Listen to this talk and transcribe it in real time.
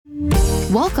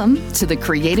Welcome to The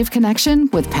Creative Connection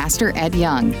with Pastor Ed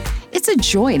Young. It's a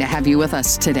joy to have you with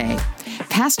us today.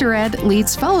 Pastor Ed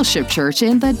leads Fellowship Church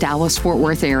in the Dallas-Fort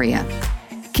Worth area.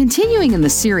 Continuing in the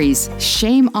series,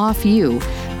 Shame Off You,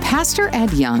 Pastor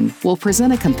Ed Young will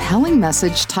present a compelling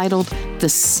message titled The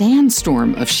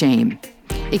Sandstorm of Shame.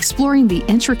 Exploring the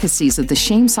intricacies of the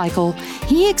shame cycle,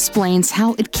 he explains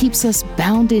how it keeps us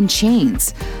bound in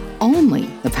chains. Only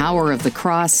the power of the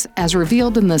cross, as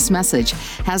revealed in this message,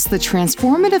 has the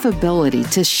transformative ability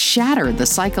to shatter the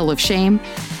cycle of shame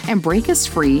and break us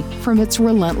free from its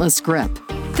relentless grip.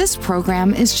 This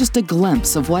program is just a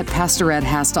glimpse of what Pastor Ed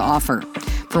has to offer.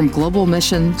 From global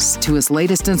missions to his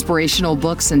latest inspirational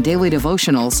books and daily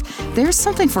devotionals, there's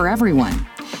something for everyone.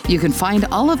 You can find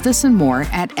all of this and more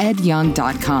at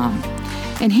edyoung.com.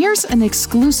 And here's an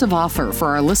exclusive offer for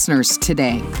our listeners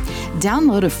today.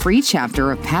 Download a free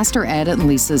chapter of Pastor Ed and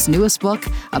Lisa's newest book,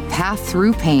 A Path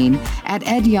Through Pain, at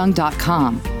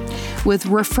edyoung.com. With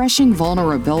refreshing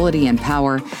vulnerability and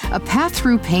power, A Path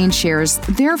Through Pain shares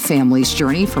their family's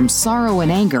journey from sorrow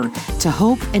and anger to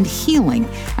hope and healing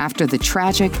after the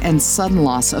tragic and sudden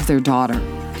loss of their daughter.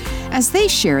 As they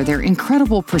share their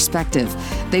incredible perspective,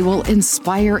 they will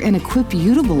inspire and equip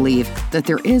you to believe that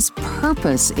there is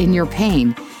purpose in your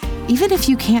pain, even if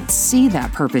you can't see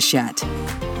that purpose yet.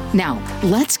 Now,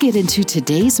 let's get into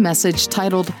today's message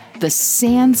titled The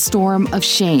Sandstorm of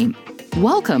Shame.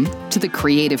 Welcome to The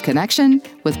Creative Connection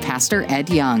with Pastor Ed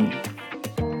Young.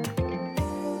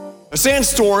 A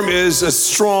sandstorm is a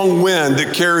strong wind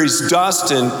that carries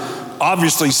dust and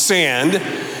obviously sand,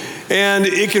 and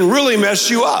it can really mess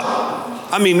you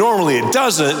up. I mean, normally it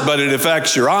doesn't, but it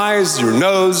affects your eyes, your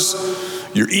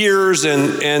nose, your ears,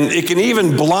 and it can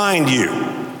even blind you.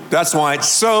 That's why it's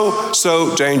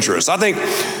so dangerous. I think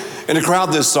in a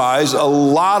crowd this size, a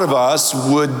lot of us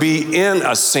would be in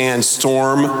a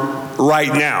sandstorm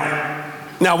right now.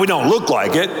 Now, we don't look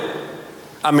like it.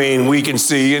 I mean, we can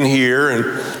see and hear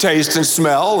and taste and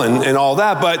smell and all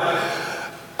that, but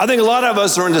I think a lot of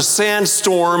us are in the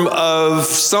sandstorm of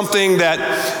something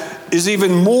that is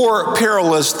even more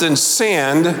perilous than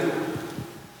sand: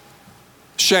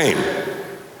 shame.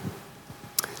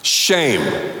 Shame.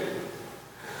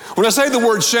 When I say the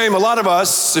word shame, a lot of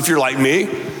us, if you're like me,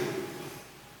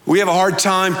 we have a hard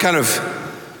time kind of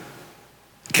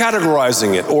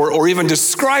categorizing it or even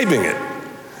describing it.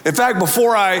 In fact,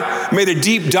 before I made a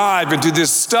deep dive into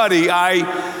this study, I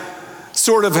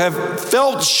sort of have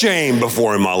felt shame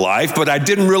before in my life, but I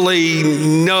didn't really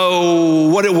know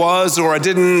what it was, or I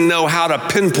didn't know how to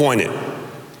pinpoint it.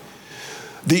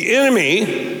 The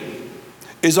enemy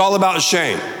is all about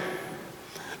shame.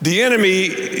 The enemy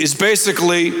is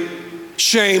basically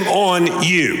shame on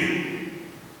you.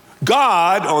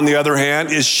 God, on the other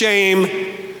hand, is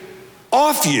shame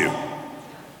off you.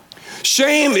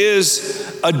 Shame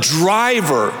is a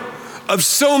driver of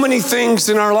so many things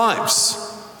in our lives.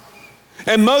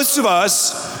 And most of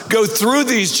us go through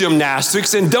these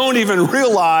gymnastics and don't even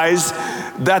realize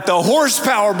that the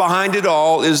horsepower behind it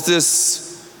all is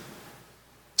this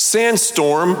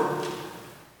sandstorm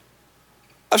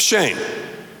of shame.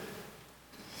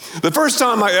 The first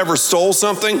time I ever stole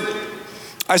something,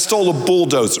 I stole a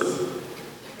bulldozer.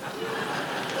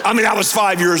 I mean, I was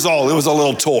 5 years old. It was a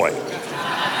little toy.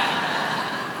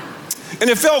 And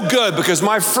it felt good because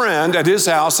my friend at his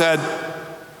house had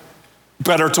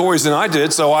better toys than I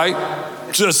did, so I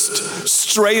just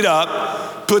straight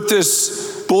up put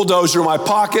this bulldozer in my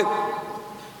pocket,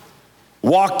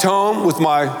 walked home with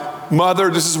my mother.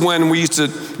 This is when we used to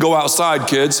go outside,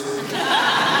 kids.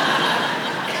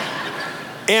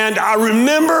 And I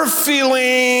remember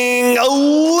feeling a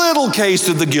little case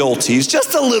of the guilties,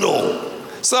 just a little.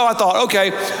 So I thought,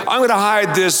 okay, I'm going to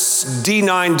hide this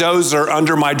D9 dozer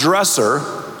under my dresser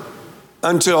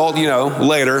until,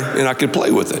 later, and I could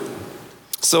play with it.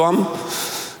 So I'm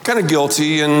kind of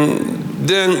guilty, and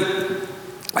then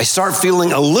I start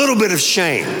feeling a little bit of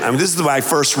shame. I mean, this is my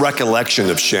first recollection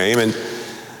of shame, and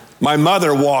my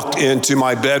mother walked into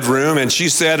my bedroom, and she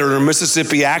said in her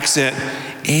Mississippi accent,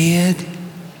 "Ed,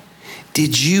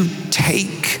 did you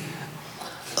take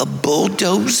a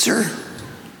bulldozer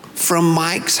from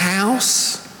Mike's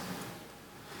house?"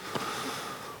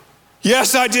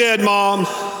 "Yes, I did, Mom."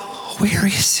 "Where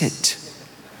is it?"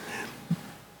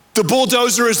 "The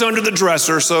bulldozer is under the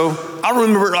dresser." So I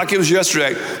remember it like it was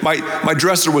yesterday. My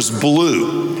dresser was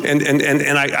blue,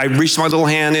 and I reached my little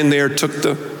hand in there, took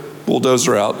the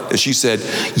bulldozer out, and she said,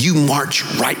 "You march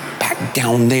right back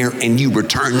down there and you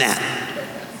return that."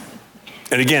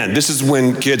 And again, this is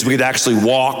when kids, we'd actually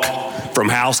walk from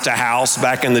house to house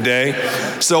back in the day.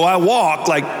 So I walked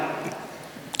like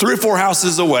 3 or 4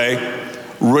 houses away,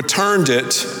 returned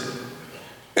it,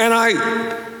 And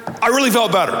I really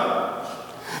felt better.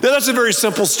 Now, that's a very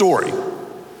simple story.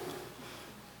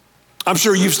 I'm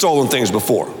sure you've stolen things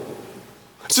before.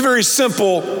 It's a very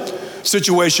simple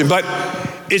situation, but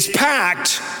it's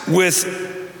packed with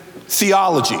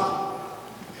theology.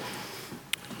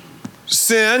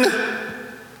 Sin,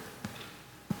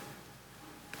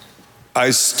 I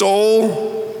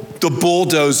stole the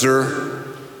bulldozer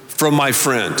from my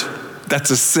friend.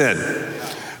 That's a sin.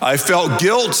 I felt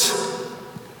guilt.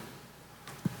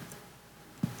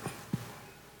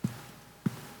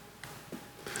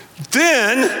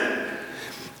 Then,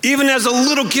 even as a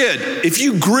little kid, if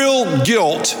you grill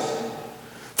guilt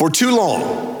for too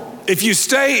long, if you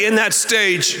stay in that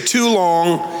stage too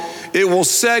long, it will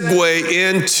segue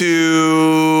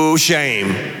into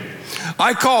shame.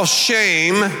 I call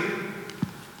shame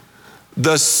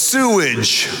the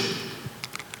sewage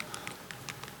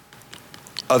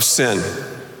of sin.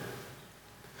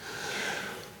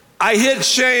 I hit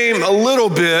shame a little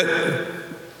bit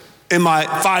in my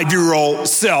 5-year-old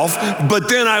self, but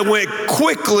then I went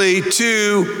quickly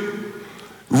to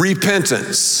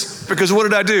repentance. Because what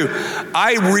did I do?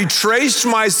 I retraced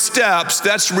my steps,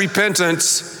 that's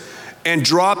repentance, and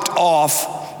dropped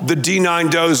off the D9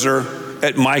 dozer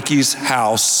at Mikey's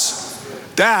house.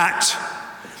 That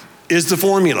is the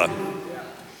formula.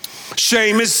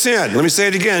 Shame is sin. Let me say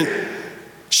it again.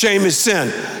 Shame is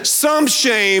sin. Some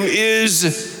shame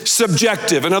is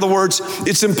subjective. In other words,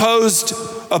 it's imposed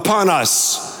upon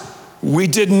us. We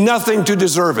did nothing to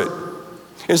deserve it.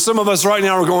 And some of us right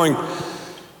now are going,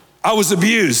 I was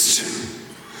abused.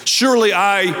 Surely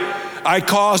I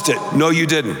caused it. No, you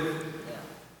didn't.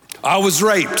 I was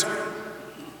raped.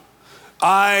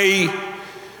 I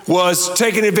was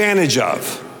taken advantage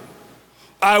of.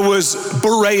 I was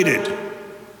berated.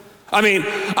 I mean,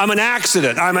 I'm an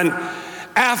accident. I'm an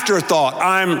afterthought.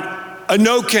 I'm a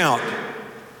no count.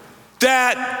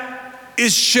 That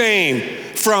is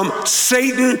shame from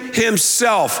Satan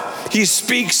himself. He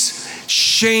speaks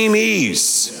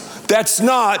shameese. That's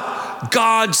not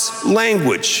God's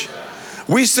language.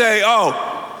 We say, oh,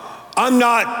 I'm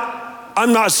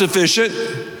not sufficient.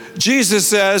 Jesus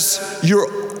says,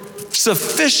 you're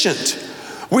sufficient.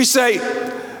 We say,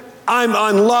 I'm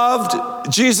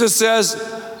unloved. Jesus says,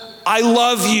 I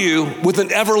love you with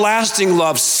an everlasting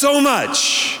love so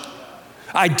much.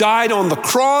 I died on the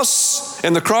cross,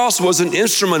 and the cross was an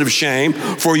instrument of shame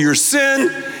for your sin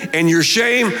and your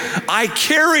shame. I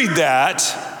carried that.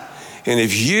 And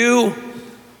if you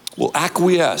will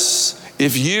acquiesce,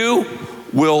 if you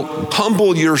will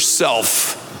humble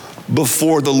yourself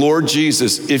before the Lord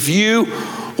Jesus, if you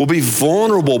will be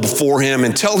vulnerable before him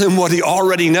and tell him what he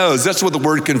already knows, that's what the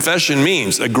word confession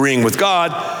means, agreeing with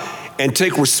God, and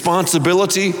take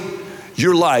responsibility,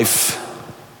 your life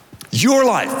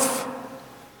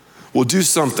will do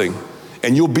something,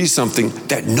 and you'll be something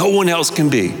that no one else can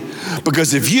be.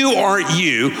 Because if you aren't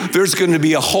you, there's going to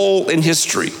be a hole in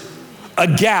history, a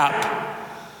gap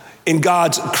in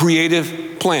God's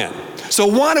creative plan. So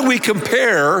why do we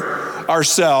compare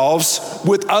ourselves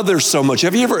with others so much?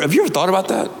 Have you ever thought about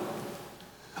that?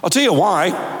 I'll tell you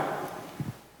why.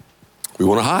 We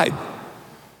want to hide.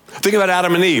 Think about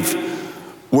Adam and Eve.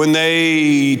 When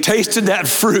they tasted that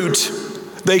fruit,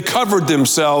 they covered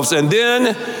themselves and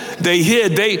then they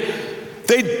hid.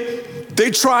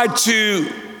 They tried to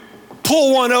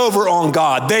pull one over on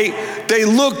God. They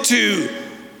looked to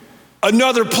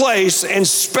another place and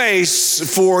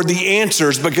space for the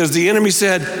answers because the enemy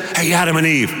said, hey, Adam and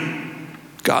Eve,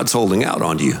 God's holding out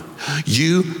on you.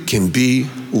 You can be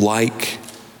like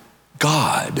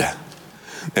God.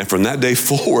 And from that day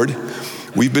forward,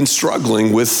 we've been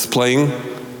struggling with playing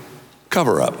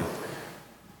cover up.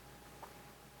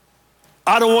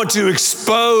 I don't want to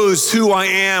expose who I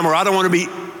am, or I don't want to be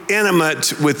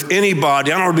intimate with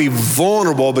anybody. I don't want to be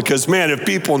vulnerable because, man, if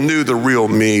people knew the real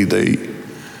me, they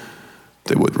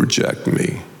would reject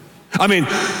me. I mean,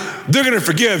 they're going to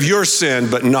forgive your sin,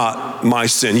 but not my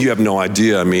sin. You have no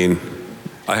idea. I mean,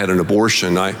 I had an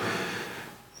abortion.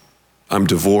 I'm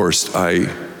divorced. I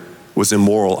was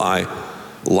immoral. I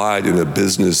lied in a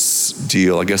business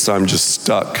deal. I guess I'm just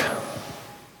stuck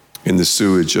in the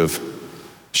sewage of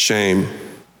shame.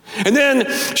 And then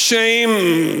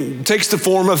shame takes the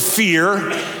form of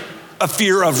fear, a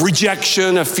fear of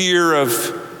rejection, a fear of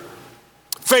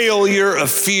failure, a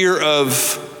fear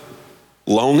of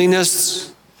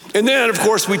loneliness. And then, of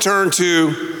course, we turn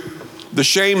to the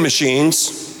shame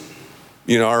machines,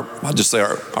 I'll just say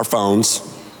our phones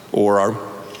or our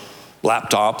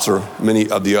laptops or many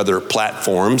of the other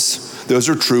platforms. Those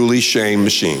are truly shame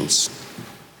machines.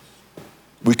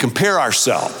 We compare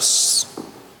ourselves.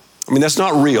 I mean, that's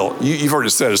not real. You've heard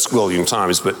it said a squillion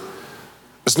times, but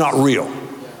it's not real.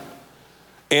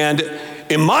 And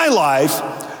in my life,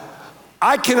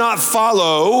 I cannot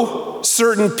follow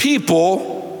certain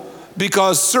people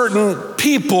because certain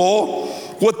people,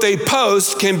 what they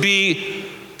post can be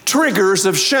triggers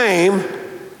of shame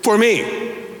for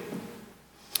me.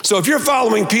 So if you're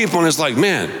following people and it's like,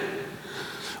 man,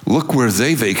 look where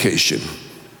they vacation.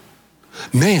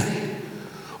 Man,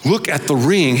 look at the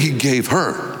ring he gave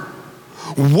her.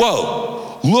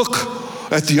 Whoa,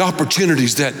 look at the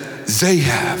opportunities that they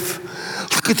have.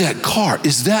 Look at that car.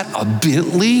 Is that a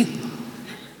Bentley?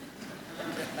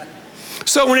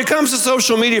 So when it comes to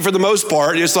social media, for the most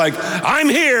part, it's like, I'm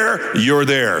here, you're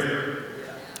there.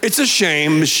 It's a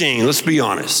shame machine, let's be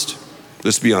honest.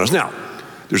 Let's be honest. Now,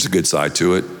 there's a good side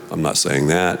to it. I'm not saying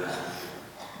that.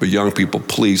 But young people,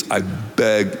 please, I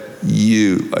beg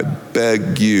you,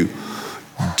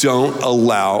 don't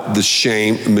allow the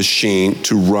shame machine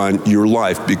to run your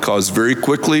life, because very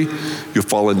quickly you'll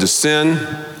fall into sin,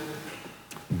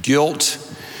 guilt,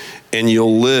 and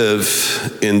you'll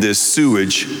live in this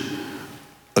sewage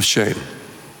of shame.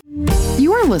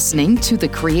 You are listening to The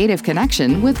Creative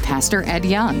Connection with Pastor Ed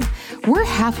Young. We're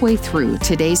halfway through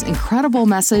today's incredible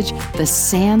message, The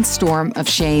Sandstorm of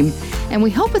Shame, and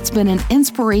we hope it's been an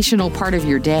inspirational part of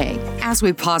your day. As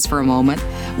we pause for a moment,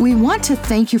 we want to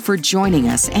thank you for joining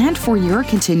us and for your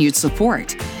continued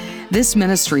support. This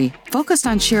ministry, focused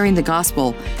on sharing the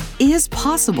gospel, is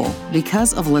possible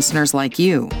because of listeners like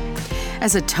you.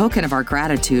 As a token of our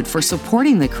gratitude for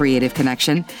supporting The Creative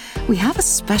Connection, we have a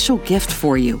special gift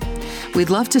for you. We'd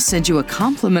love to send you a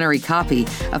complimentary copy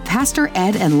of Pastor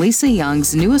Ed and Lisa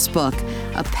Young's newest book,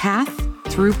 A Path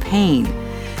Through Pain.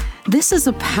 This is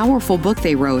a powerful book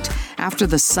they wrote after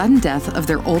the sudden death of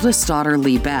their oldest daughter,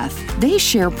 Lee Beth. They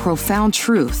share profound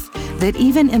truth that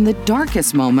even in the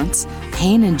darkest moments,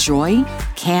 pain and joy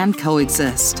can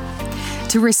coexist.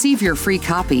 To receive your free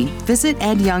copy, visit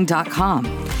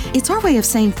edyoung.com. It's our way of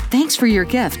saying thanks for your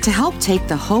gift to help take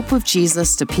the hope of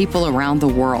Jesus to people around the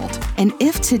world. And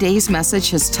if today's message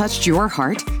has touched your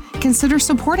heart, consider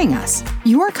supporting us.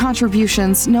 Your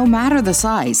contributions, no matter the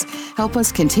size, help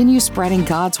us continue spreading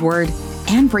God's word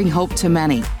and bring hope to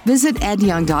many. Visit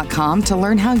edyoung.com to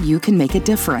learn how you can make a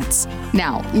difference.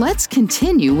 Now, let's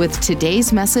continue with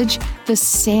today's message, The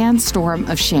Sandstorm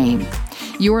of Shame.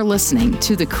 You're listening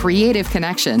to The Creative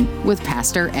Connection with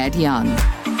Pastor Ed Young.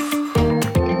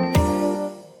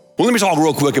 Well, let me talk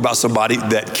real quick about somebody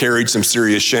that carried some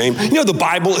serious shame. You know, the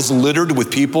Bible is littered with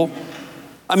people.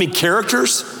 I mean,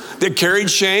 characters that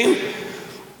carried shame.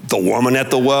 The woman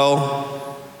at the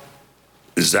well,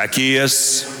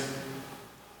 Zacchaeus,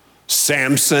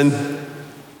 Samson,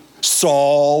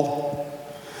 Saul,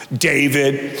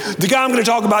 David. The guy I'm going to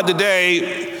talk about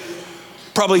today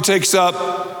probably takes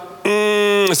up,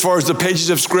 as far as the pages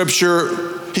of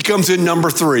Scripture, he comes in number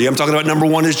 3. I'm talking about number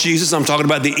 1 is Jesus. I'm talking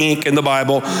about the ink in the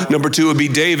Bible. Number 2 would be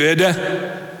David.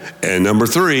 And number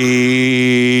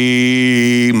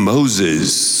 3,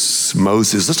 Moses.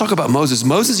 Let's talk about Moses.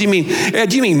 Moses, do you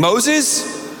mean Moses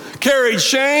carried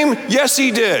shame? Yes,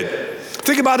 he did.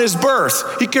 Think about his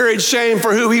birth. He carried shame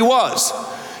for who he was.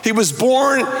 He was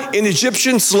born in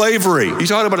Egyptian slavery. You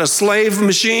talking about a slave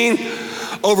machine?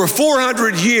 Over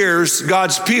 400 years,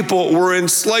 God's people were in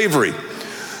slavery.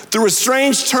 Through a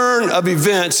strange turn of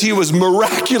events, he was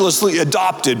miraculously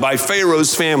adopted by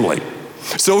Pharaoh's family.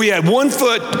 So he had one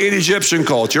foot in Egyptian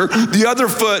culture, the other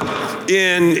foot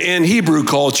in Hebrew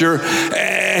culture.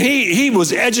 He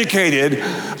was educated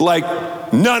like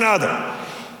none other.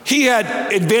 He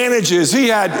had advantages. He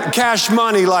had cash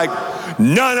money like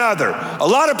none other. A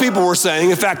lot of people were saying,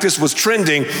 in fact, this was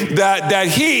trending, that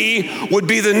he would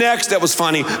be the next, that was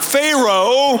funny,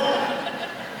 Pharaoh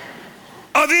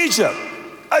of Egypt,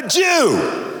 a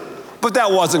Jew. But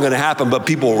that wasn't going to happen, but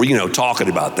people were, talking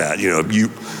about that.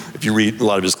 If you read a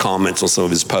lot of his comments on some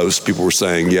of his posts, people were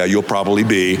saying, yeah, you'll probably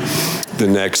be the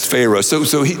next Pharaoh.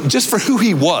 So he, just for who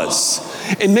he was,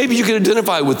 and maybe you can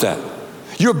identify with that.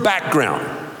 Your background,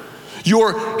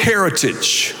 your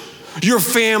heritage, your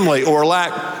family or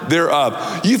lack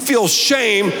thereof. You feel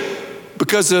shame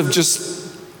because of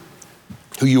just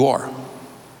who you are.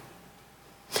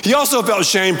 He also felt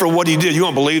shame for what he did. You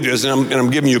won't believe this, and I'm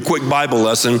giving you a quick Bible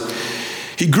lesson.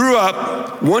 He grew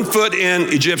up one foot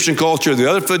in Egyptian culture, the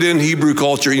other foot in Hebrew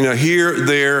culture, here,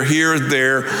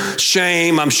 there,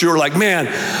 shame. I'm sure like, man,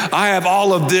 I have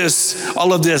all of this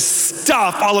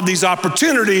stuff, all of these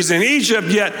opportunities in Egypt,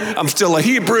 yet I'm still a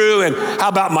Hebrew, and how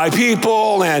about my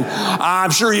people? And I'm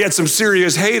sure he had some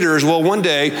serious haters. Well, one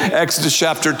day, Exodus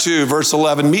chapter 2, verse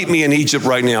 11, meet me in Egypt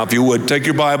right now, if you would. Take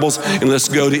your Bibles and let's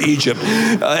go to Egypt.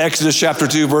 Exodus chapter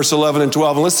 2, verse 11 and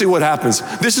 12, and let's see what happens.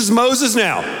 This is Moses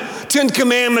now. 10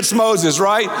 Commandments Moses,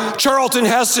 right? Charlton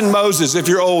Heston Moses, if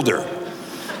you're older.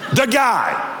 The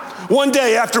guy. One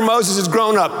day after Moses has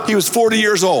grown up, he was 40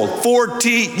 years old. 40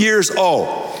 years old.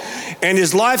 And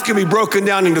his life can be broken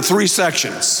down into 3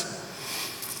 sections.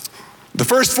 The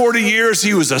first 40 years,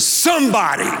 he was a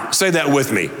somebody. Say that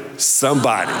with me.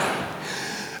 Somebody.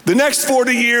 The next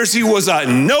 40 years, he was a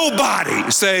nobody.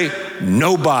 Say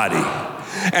nobody.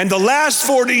 And the last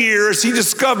 40 years, he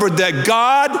discovered that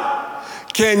God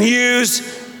can use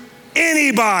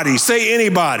anybody. Say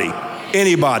anybody.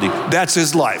 Anybody. That's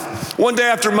his life. One day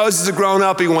after Moses had grown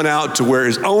up, he went out to where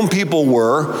his own people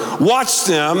were, watched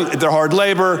them at their hard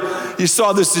labor. He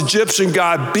saw this Egyptian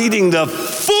guy beating the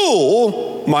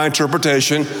fool, my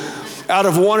interpretation, out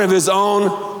of one of his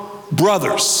own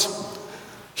brothers.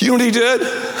 You know what he did?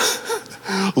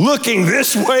 Looking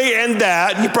this way and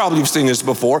that, you probably have seen this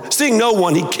before, seeing no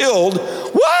one, he killed,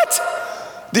 what?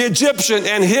 The Egyptian,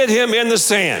 and hid him in the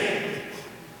sand.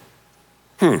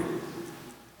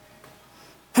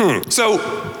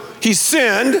 So he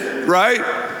sinned, right?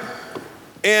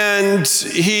 And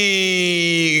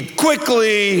he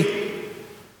quickly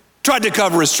tried to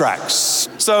cover his tracks.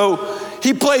 So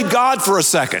he played God for a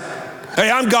second.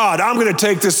 Hey, I'm God. I'm going to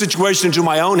take this situation into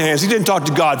my own hands. He didn't talk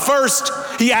to God first.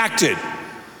 He acted.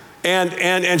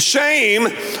 And shame,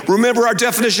 remember our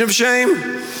definition of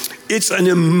shame? It's an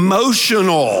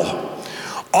emotional,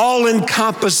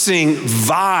 all-encompassing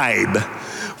vibe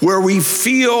where we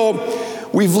feel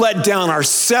we've let down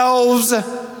ourselves,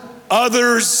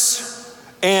 others,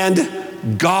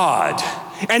 and God.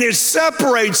 And it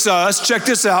separates us, check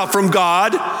this out, from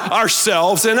God,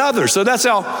 ourselves, and others. So that's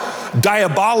how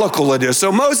diabolical it is.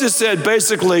 So Moses said,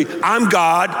 basically, I'm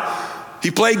God. He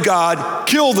played God,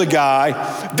 killed the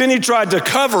guy. Then he tried to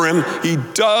cover him. He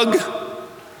dug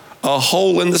a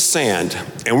hole in the sand.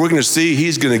 And we're going to see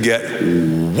he's going to get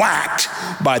whacked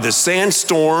by the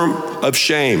sandstorm of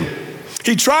shame.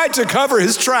 He tried to cover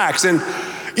his tracks, and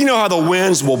you know how the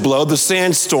winds will blow the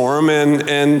sandstorm,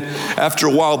 and after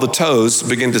a while the toes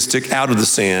begin to stick out of the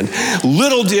sand.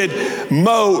 Little did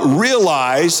Mo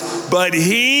realize, but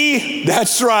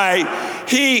that's right,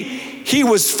 he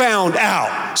was found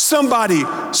out. Somebody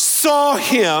saw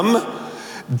him,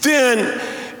 then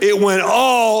it went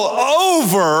all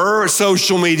over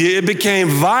social media. It became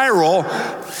viral.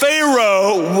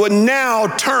 Pharaoh would now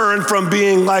turn from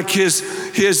being like his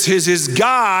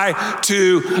guy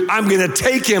to, I'm going to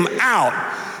take him out.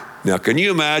 Now, can you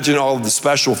imagine all of the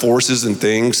special forces and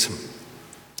things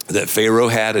that Pharaoh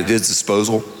had at his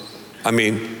disposal? I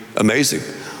mean, amazing.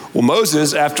 Well,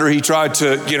 Moses, after he tried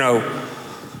to,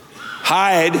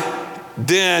 hide,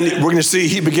 then we're going to see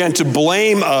he began to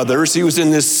blame others. He was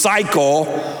in this cycle,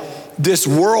 this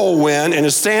whirlwind, and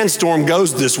a sandstorm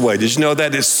goes this way. Did you know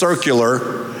that? It's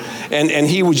circular. And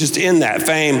he was just in that.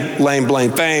 Fame, blame,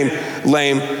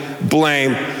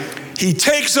 blame. He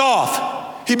takes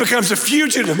off. He becomes a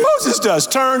fugitive. Moses does,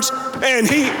 turns, and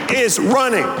he is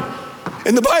running.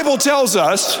 And the Bible tells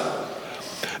us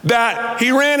that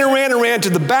he ran to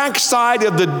the backside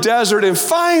of the desert, and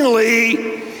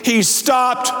finally he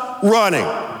stopped running.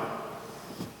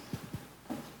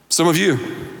 Some of you,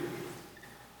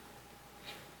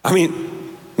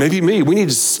 maybe me, we need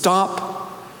to stop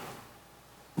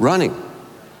running.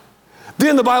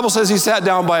 Then the Bible says he sat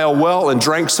down by a well and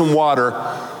drank some water.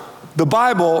 The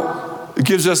Bible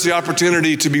gives us the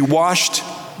opportunity to be washed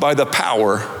by the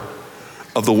power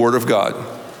of the Word of God.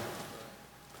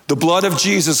 The blood of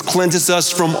Jesus cleanses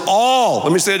us from all,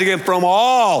 let me say it again, from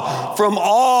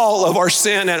all of our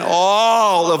sin and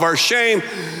all of our shame.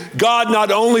 God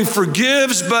not only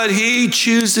forgives, but he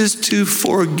chooses to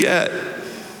forget.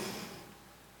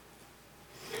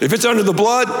 If it's under the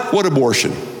blood, what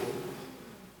abortion?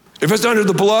 If it's under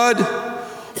the blood,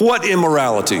 what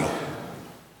immorality?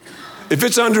 If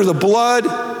it's under the blood,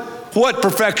 what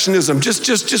perfectionism?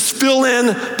 Just fill in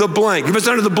the blank. If it's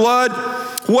under the blood,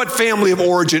 what family of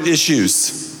origin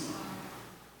issues?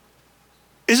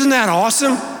 Isn't that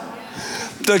awesome?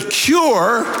 The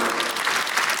cure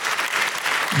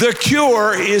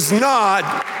is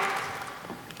not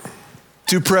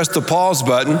to press the pause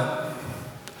button.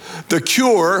 The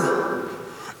cure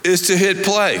is to hit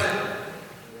play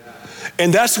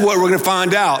And that's what we're going to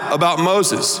find out about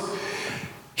Moses.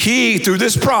 He, through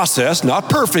this process, not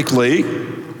perfectly,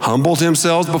 humbled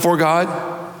himself before God.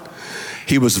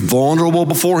 He was vulnerable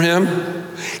before him.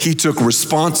 He took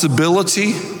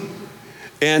responsibility.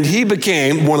 And he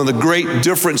became one of the great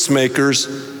difference makers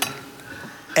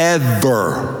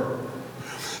ever.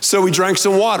 So he drank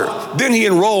some water. Then he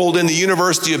enrolled in the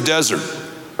University of Desert.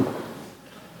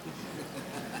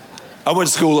 I went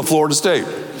to school at Florida State.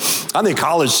 I think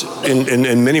college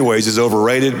in many ways is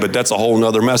overrated, but that's a whole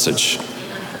nother message.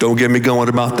 Don't get me going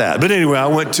about that. But anyway, I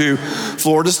went to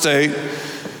Florida State.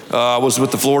 I was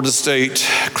with the Florida State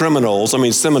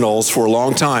Seminoles for a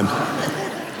long time.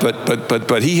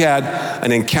 But he had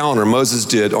an encounter, Moses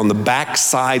did, on the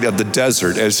backside of the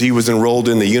desert as he was enrolled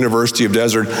in the University of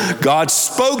Desert. God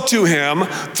spoke to him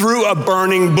through a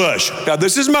burning bush. Now,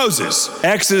 this is Moses.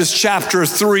 Exodus chapter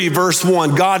 3, verse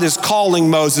 1. God is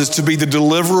calling Moses to be the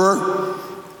deliverer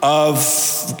of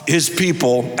his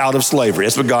people out of slavery.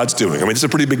 That's what God's doing. I mean, it's a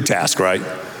pretty big task, right?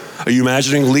 Are you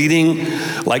imagining leading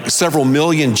like several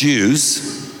million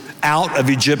Jews out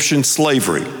of Egyptian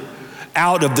slavery?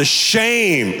 Out of the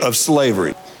shame of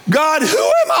slavery. God, who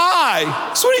am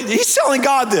I? So he's telling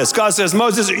God this. God says,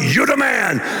 Moses, you're the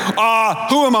man.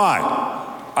 Who am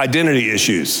I? Identity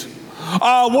issues.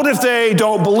 What if they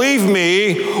don't believe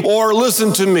me or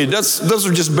listen to me? Those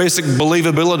are just basic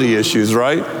believability issues,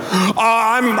 right?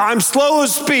 I'm slow of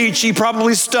speech. He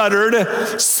probably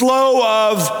stuttered. Slow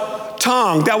of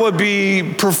tongue. That would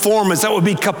be performance. That would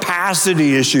be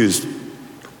capacity issues.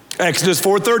 Exodus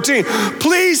 4:13,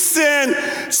 please send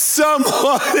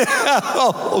someone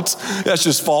else. That's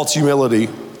just false humility.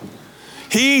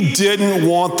 He didn't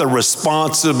want the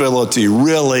responsibility,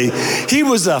 really. He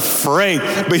was afraid.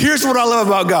 But here's what I love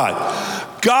about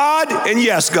God. God, and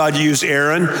yes, God used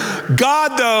Aaron.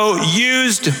 God, though,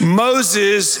 used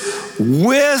Moses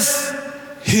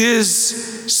with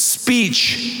his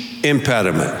speech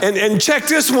impediment. And check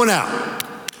this one out.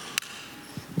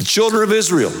 The children of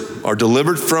Israel are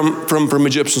delivered from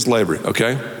Egyptian slavery,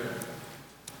 okay?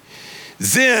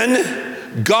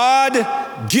 Then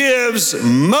God gives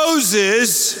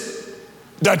Moses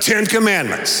the 10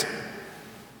 Commandments.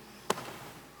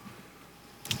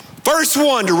 First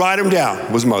one to write them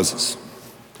down was Moses,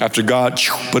 after God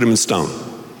put him in stone.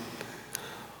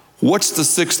 What's the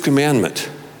 6th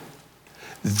commandment?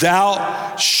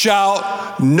 Thou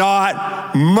shalt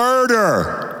not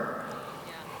murder.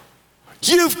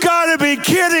 You've got to be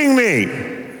kidding me.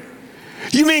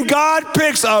 You mean God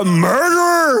picks a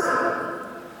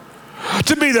murderer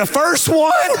to be the first one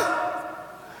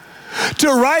to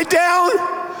write down,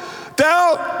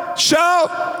 thou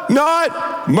shalt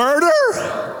not murder?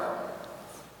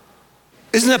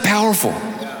 Isn't that powerful?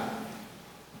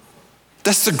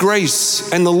 That's the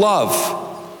grace and the love.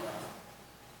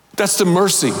 That's the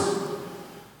mercy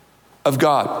of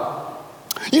God.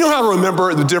 You know how to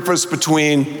remember the difference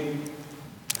between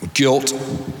guilt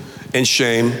and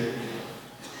shame?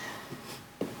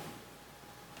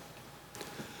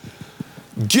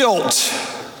 Guilt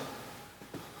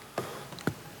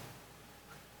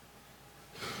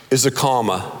is a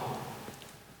comma.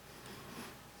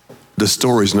 The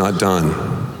story's not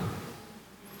done.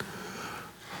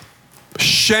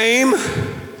 Shame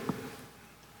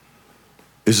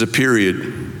is a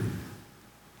period.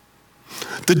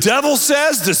 The devil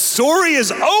says the story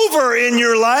is over in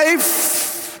your life.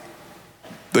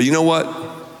 But you know what?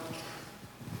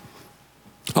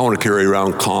 I want to carry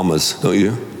around commas, don't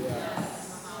you?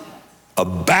 A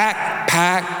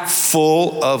backpack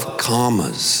full of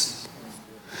commas.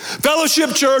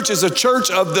 Fellowship Church is a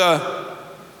church of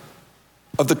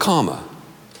the comma,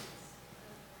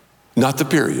 not the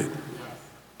period.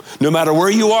 No matter where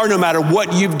you are, no matter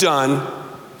what you've done,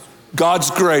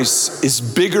 God's grace is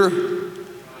bigger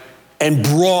and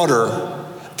broader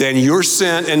than your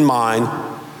sin and mine,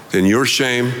 than your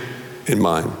shame and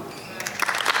mine.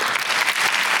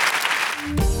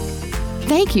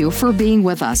 Thank you for being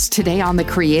with us today on The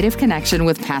Creative Connection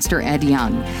with Pastor Ed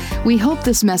Young. We hope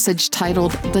this message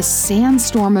titled The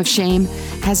Sandstorm of Shame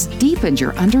has deepened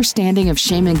your understanding of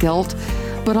shame and guilt,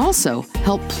 but also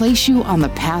helped place you on the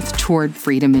path toward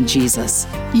freedom in Jesus.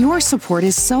 Your support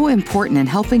is so important in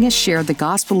helping us share the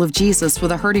gospel of Jesus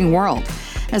with a hurting world.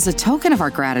 As a token of our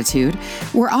gratitude,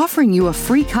 we're offering you a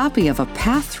free copy of A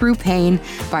Path Through Pain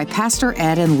by Pastor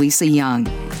Ed and Lisa Young.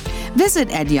 Visit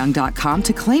edyoung.com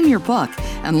to claim your book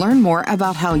and learn more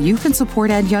about how you can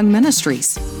support Ed Young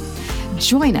Ministries.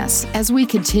 Join us as we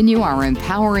continue our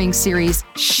empowering series,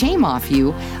 Shame Off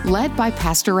You, led by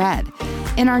Pastor Ed.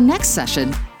 In our next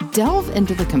session, delve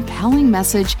into the compelling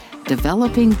message,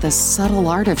 Developing the Subtle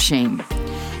Art of Shame.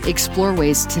 explore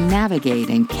ways to navigate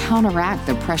and counteract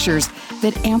the pressures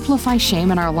that amplify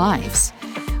shame in our lives.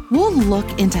 We'll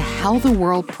look into how the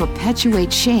world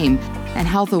perpetuates shame and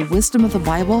how the wisdom of the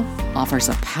Bible offers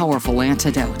a powerful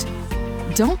antidote.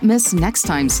 Don't miss next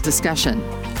time's discussion.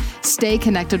 Stay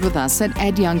connected with us at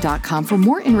edyoung.com for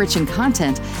more enriching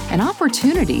content and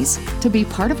opportunities to be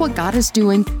part of what God is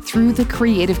doing through the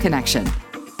creative connection.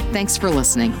 Thanks for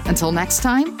listening. Until next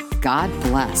time, God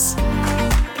bless.